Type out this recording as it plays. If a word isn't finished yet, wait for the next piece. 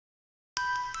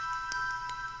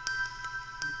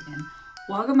And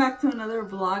welcome back to another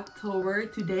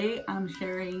Vlogtober. Today I'm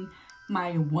sharing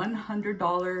my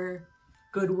 $100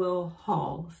 Goodwill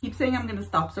haul. I keep saying I'm gonna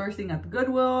stop sourcing at the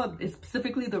Goodwill,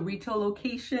 specifically the retail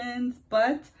locations,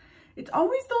 but it's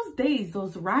always those days,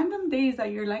 those random days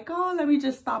that you're like, oh, let me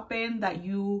just stop in, that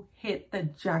you hit the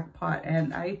jackpot.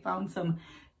 And I found some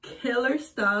killer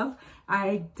stuff.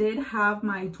 I did have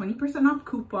my 20% off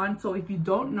coupon. So if you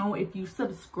don't know, if you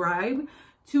subscribe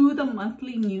to the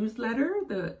monthly newsletter,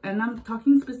 and I'm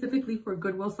talking specifically for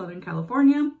Goodwill Southern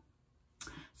California.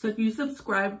 So if you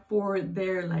subscribe for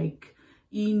their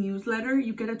e-newsletter,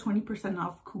 you get a 20%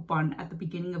 off coupon at the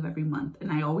beginning of every month.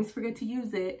 And I always forget to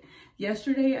use it.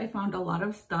 Yesterday, I found a lot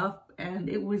of stuff and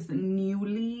it was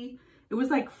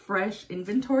like fresh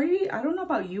inventory. I don't know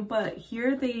about you, but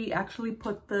here they actually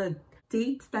put the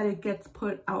dates that it gets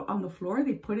put out on the floor.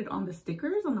 They put it on the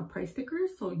stickers, on the price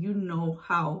stickers, so you know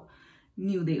how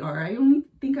new they are. I only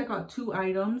think I got 2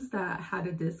 items that had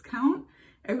a discount.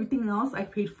 Everything else I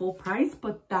paid full price,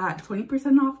 but that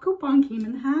 20% off coupon came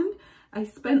in hand. I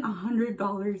spent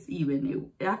 $100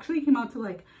 even. It actually came out to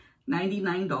like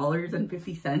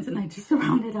 $99.50, and I just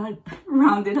rounded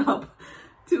up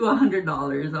to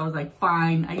 $100. I was like,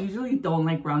 fine. I usually don't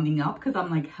like rounding up because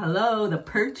I'm like, hello, the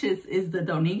purchase is the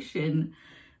donation.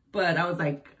 But I was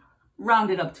like,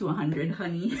 round it up to 100,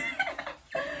 honey.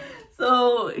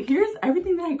 So here's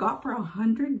everything that I got for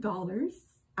 $100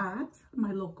 at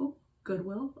my local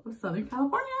Goodwill of Southern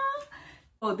California.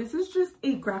 Oh, this is just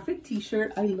a graphic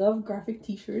t-shirt. I love graphic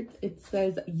t-shirts. It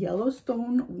says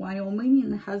Yellowstone, Wyoming,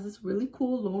 and it has this really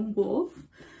cool lone wolf.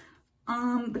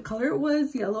 The color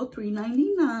was yellow,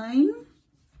 $3.99.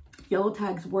 Yellow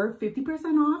tags were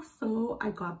 50% off, so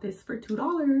I got this for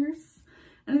 $2.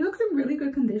 And it looks in really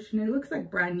good condition. It looks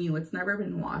like brand new. It's never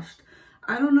been washed.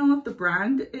 I don't know if the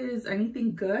brand is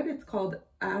anything good. It's called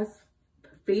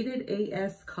Faded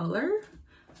AS Color.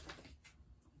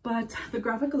 But the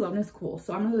graphic alone is cool.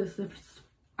 So I'm gonna list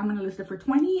it for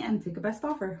 $20 and take a best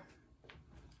offer.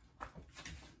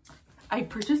 I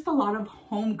purchased a lot of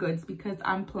home goods because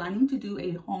I'm planning to do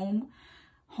a home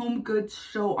goods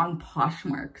show on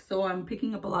Poshmark. So I'm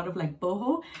picking up a lot of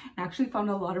boho. I actually found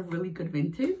a lot of really good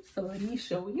vintage. So let me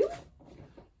show you.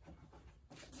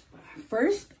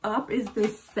 First up is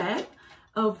this set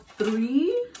of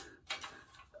 3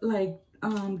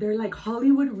 they're like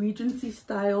Hollywood Regency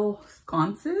style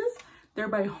sconces. They're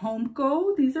by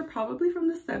HomeCo. These are probably from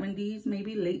the 70s,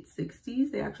 maybe late 60s.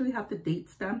 They actually have the date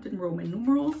stamped in Roman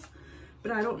numerals,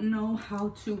 but I don't know how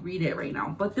to read it right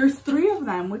now. But there's 3 of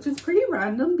them, which is pretty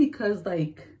random because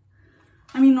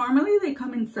normally they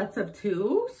come in sets of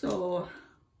 2. So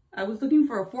I was looking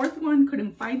for a 4th one,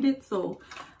 couldn't find it. So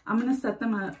I'm gonna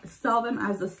sell them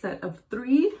as a set of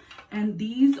 3. And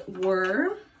these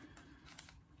were,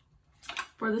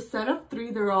 for the set of 3,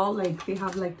 they're all they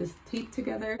have this tape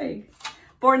together.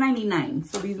 $4.99.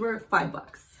 So these were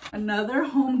 $5. Another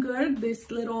home good,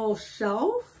 this little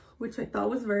shelf, which I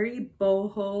thought was very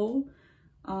boho.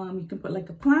 You can put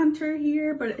a planter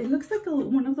here, but it looks like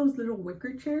one of those little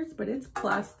wicker chairs, but it's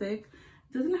plastic.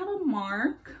 It doesn't have a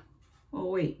mark.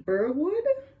 Oh wait, Burwood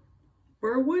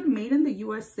made in the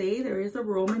USA. There is a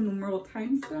Roman numeral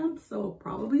timestamp, so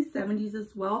probably 70s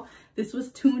as well. This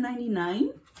was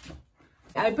 $2.99.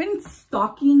 I've been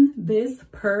stalking this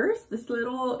purse, this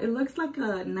little, it looks like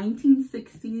a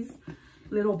 1960s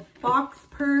little box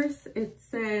purse. It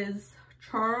says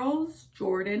Charles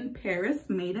Jordan Paris,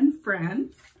 made in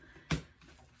France.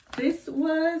 This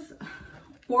was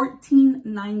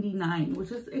 $14.99,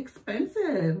 which is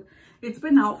expensive. It's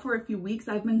been out for a few weeks.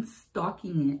 I've been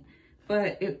stalking it,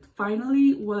 but it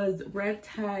finally was red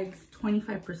tags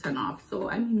 25% off. So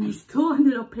I still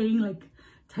ended up paying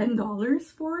 $10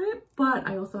 for it, but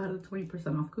I also had a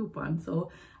 20% off coupon, so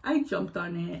I jumped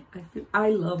on it.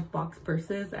 I love box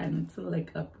purses, and it's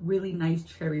a really nice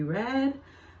cherry red,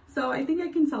 so I think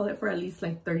I can sell it for at least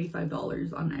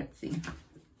 $35 on Etsy.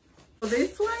 So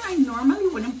this one, I normally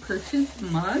wouldn't purchase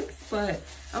mugs, but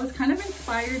I was kind of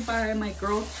inspired by my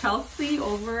girl Chelsea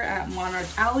over at Monarch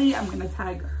Alley. I'm gonna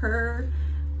tag her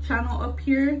channel up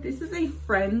here. This is a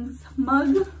Friends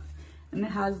mug, and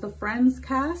it has the Friends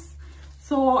cast.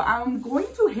 So I'm going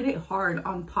to hit it hard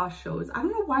on PoshShows. I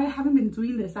don't know why I haven't been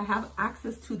doing this. I have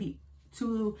access to the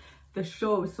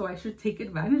show, so I should take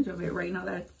advantage of it right now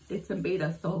that it's in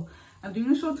beta. So I'm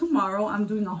doing a show tomorrow. I'm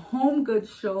doing a home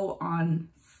goods show on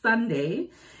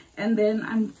Sunday, and then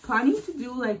I'm planning to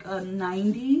do a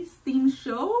 90s themed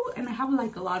show, and I have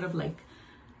a lot of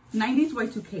 90s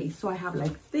Y2K. So I have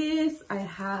this, I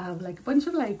have a bunch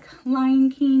of Lion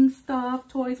King stuff,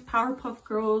 toys, Powerpuff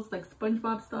Girls,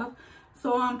 SpongeBob stuff.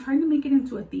 So I'm trying to make it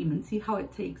into a theme and see how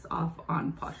it takes off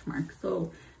on Poshmark.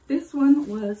 So this one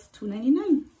was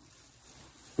 $2.99.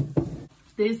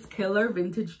 This killer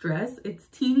vintage dress, it's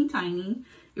teeny tiny.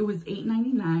 It was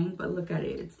 $8.99, but look at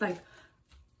it. It's like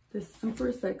this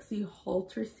super sexy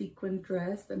halter sequin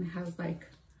dress, and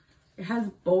it has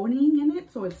boning in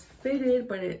it, so it's fitted,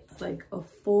 but it's like a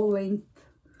full length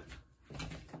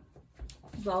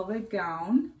velvet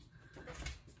gown.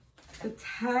 The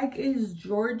tag is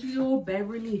Giorgio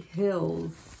Beverly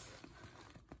Hills.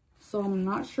 So I'm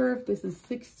not sure if this is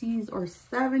 60s or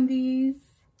 70s,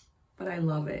 but I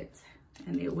love it.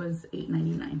 And it was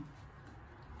 $8.99.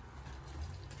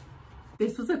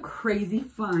 This was a crazy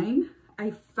find.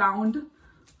 I found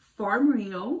Farm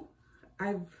Rio.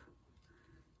 I've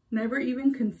never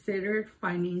even considered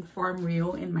finding Farm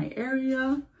Rio in my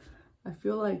area. I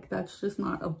feel like that's just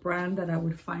not a brand that I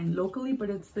would find locally, but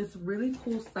it's this really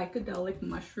cool psychedelic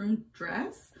mushroom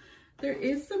dress. There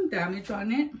is some damage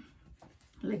on it.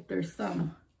 Like there's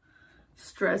some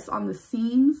stress on the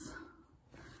seams.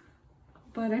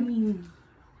 But I mean,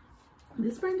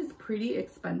 this brand is pretty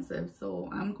expensive. So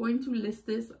I'm going to list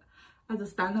this as a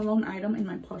standalone item in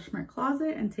my Poshmark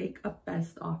closet and take a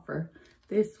best offer.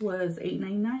 This was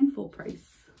 $8.99 full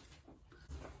price.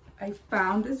 I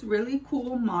found this really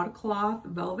cool ModCloth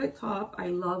velvet top. I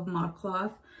love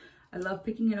ModCloth. I love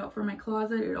picking it up for my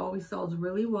closet. It always sells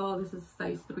really well. This is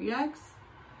size 3X.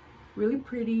 Really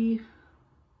pretty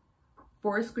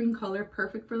forest green color,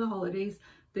 perfect for the holidays.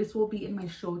 This will be in my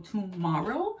show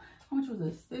tomorrow. How much was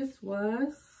this? This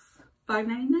was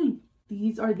 $5.99.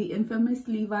 These are the infamous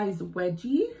Levi's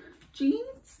wedgie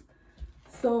jeans.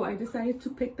 So I decided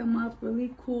to pick them up.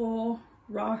 Really cool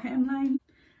raw hemline.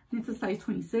 And it's a size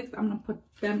 26. I'm gonna put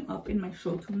them up in my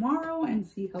show tomorrow and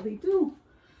see how they do.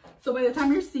 So by the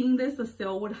time you're seeing this, the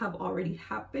sale would have already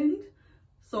happened.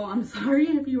 So I'm sorry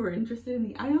if you were interested in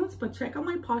the items, but check out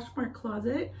my Poshmark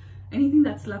closet. Anything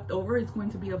that's left over is going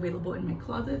to be available in my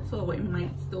closet, so it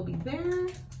might still be there.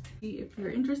 If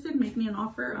you're interested, make me an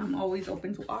offer. I'm always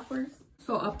open to offers.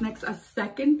 So up next, a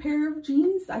second pair of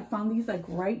jeans. I found these like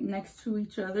right next to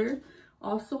each other.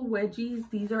 Also wedgies.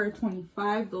 These are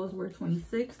 25. Those were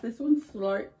 26. This one's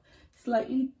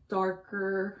slightly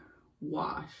darker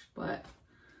wash, but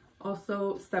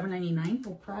also $7.99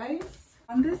 full price.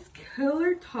 On this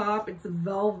killer top, it's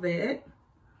velvet.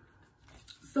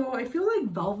 So I feel like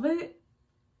velvet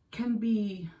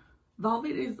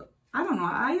is, I don't know,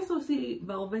 I associate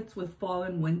velvets with fall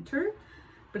and winter,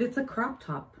 but it's a crop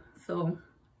top. So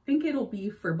I think it'll be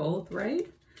for both, right?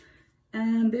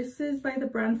 And this is by the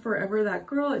brand Forever That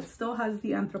Girl. It still has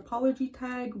the Anthropology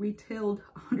tag, retailed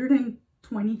 $120.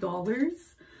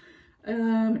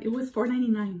 It was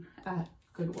 $4.99 at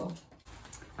Goodwill.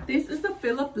 This is the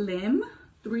Phillip Lim.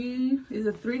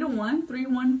 3-to-1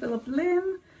 Phillip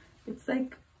Lim. It's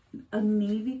like a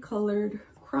navy colored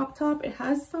crop top. It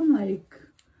has some like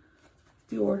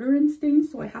deodorant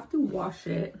stains, so I have to wash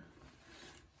it.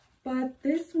 But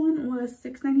this one was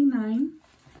 $6.99.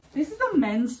 This is a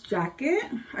men's jacket.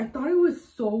 I thought it was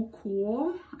so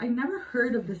cool. I never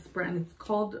heard of this brand. It's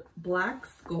called Black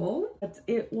Skull. But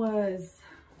it was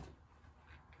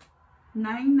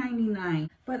 $9.99.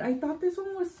 But I thought this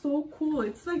one was so cool.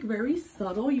 It's like very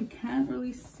subtle. You can't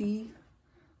really see.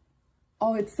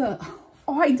 Oh, it's a...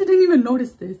 Oh, I didn't even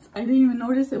notice this. I didn't even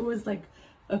notice it was like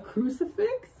a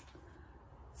crucifix.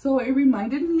 So it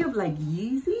reminded me of like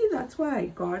Yeezy. That's why I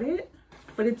got it.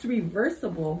 But it's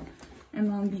reversible. And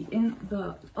on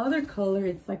the other color,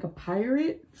 it's like a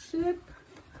pirate ship.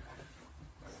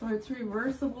 So it's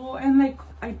reversible. And like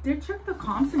I did check the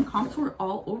comps, and comps were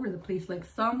all over the place. Like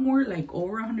some were like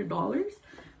over $100,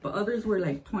 but others were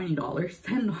like $20,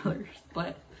 $10.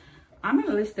 But I'm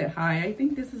gonna list it high. I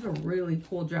think this is a really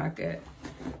cool jacket.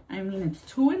 I mean, it's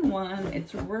 2-in-1.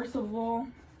 It's reversible.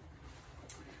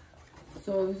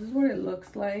 So this is what it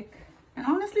looks like. And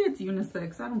honestly, it's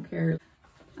unisex. I don't care.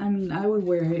 I mean, I would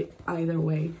wear it either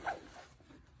way.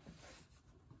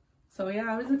 So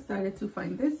yeah, I was excited to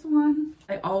find this one.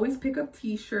 I always pick up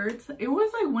t-shirts. It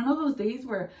was like one of those days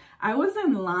where I was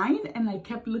in line and I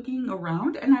kept looking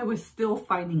around and I was still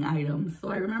finding items. So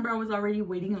I remember I was already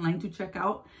waiting in line to check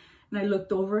out, and I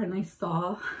looked over and I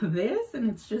saw this, and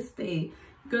it's just a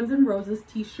Guns N' Roses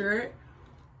t-shirt.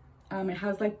 It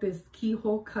has like this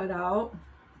keyhole cutout.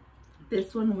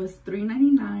 This one was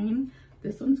 $3.99.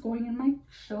 This one's going in my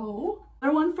show.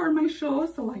 Another one for my show.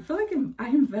 So I feel like I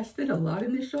invested a lot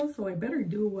in this show, so I better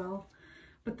do well.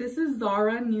 But this is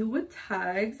Zara, new with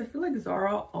tags. I feel like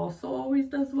Zara also always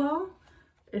does well.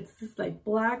 It's this like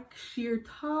black sheer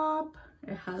top.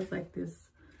 It has like this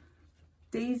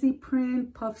daisy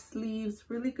print, puff sleeves,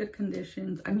 really good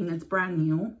conditions. I mean, it's brand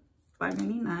new,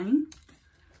 $5.99.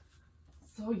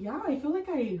 So yeah, I feel like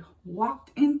I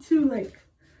walked into like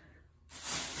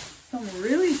some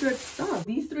really good stuff.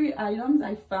 These 3 items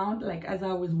I found like as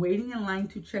I was waiting in line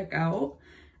to check out.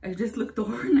 I just looked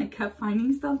over and I kept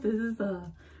finding stuff. This is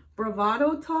a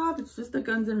Bravado top. It's just a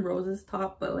Guns N' Roses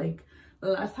top, but like the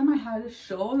last time I had a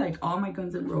show, like all my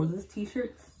Guns N' Roses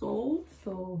t-shirts sold,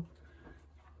 so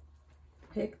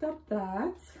picked up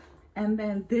that. And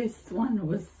then this one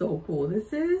was so cool.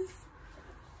 This is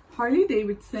Harley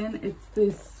Davidson. It's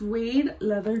this suede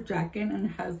leather jacket and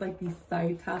it has like these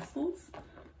side tassels.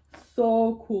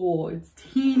 So cool. It's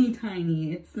teeny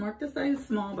tiny. It's marked a size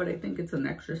small, but I think it's an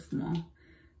extra small.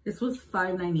 This was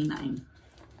 $5.99.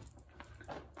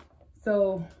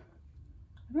 So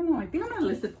I don't know, I think I'm gonna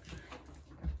list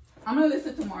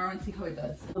it tomorrow and see how it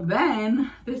does.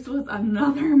 Then this was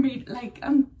another like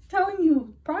I'm telling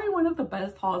you, probably one of the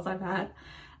best hauls I've had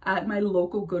at my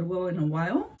local Goodwill in a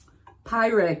while.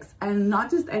 Pyrex, and not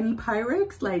just any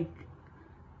Pyrex, like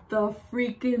the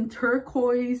freaking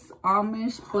turquoise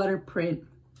Amish butter print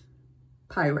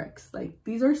Pyrex. Like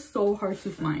these are so hard to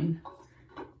find.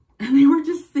 And they were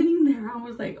just sitting there. I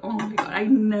was like, oh my God, I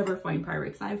never find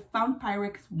Pyrex. I found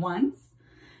Pyrex once.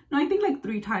 No, I think like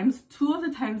 3 times. 2 of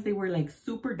the times they were like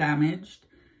super damaged.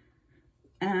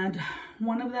 And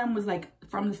one of them was like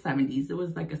from the 70s. It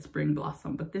was like a spring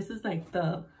blossom. But this is like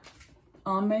the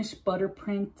Amish butter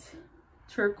print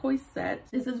turquoise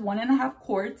set. This is 1.5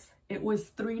 quarts. It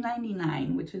was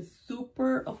 $3.99, which is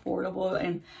super affordable.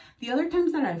 And the other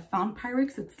times that I've found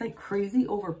Pyrex, it's like crazy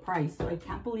overpriced. So I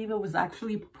can't believe it was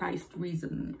actually priced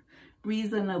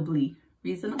reasonably.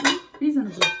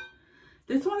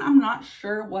 This one, I'm not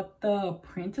sure what the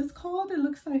print is called. It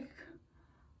looks like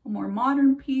a more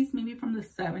modern piece, maybe from the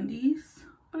 70s,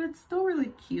 but it's still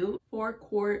really cute.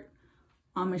 4-quart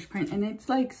Amish print, and it's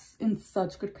like in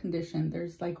such good condition.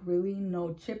 There's like really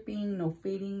no chipping, no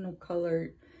fading, no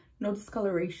color, no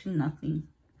discoloration, nothing.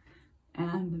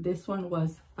 And this one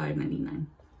was $5.99.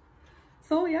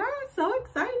 So yeah, I'm so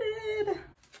excited.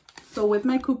 So with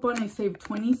my coupon, I saved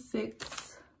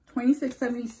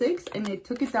 $26.76, and it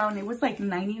took it down. It was like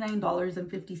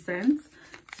 $99.50.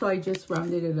 So I just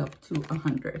rounded it up to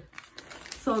 100.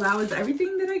 So that was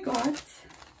everything that I got.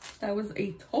 That was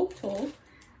a total.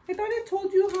 I thought I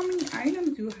told you how many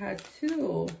items you had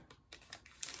too.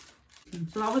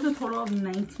 So that was a total of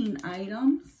 19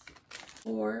 items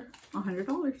for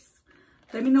 $100.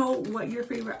 Let me know what your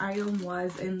favorite item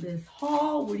was in this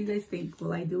haul. What do you guys think?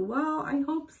 Will I do well? I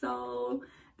hope so.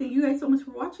 Thank you guys so much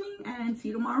for watching, and see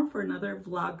you tomorrow for another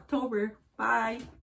Vlogtober. Bye.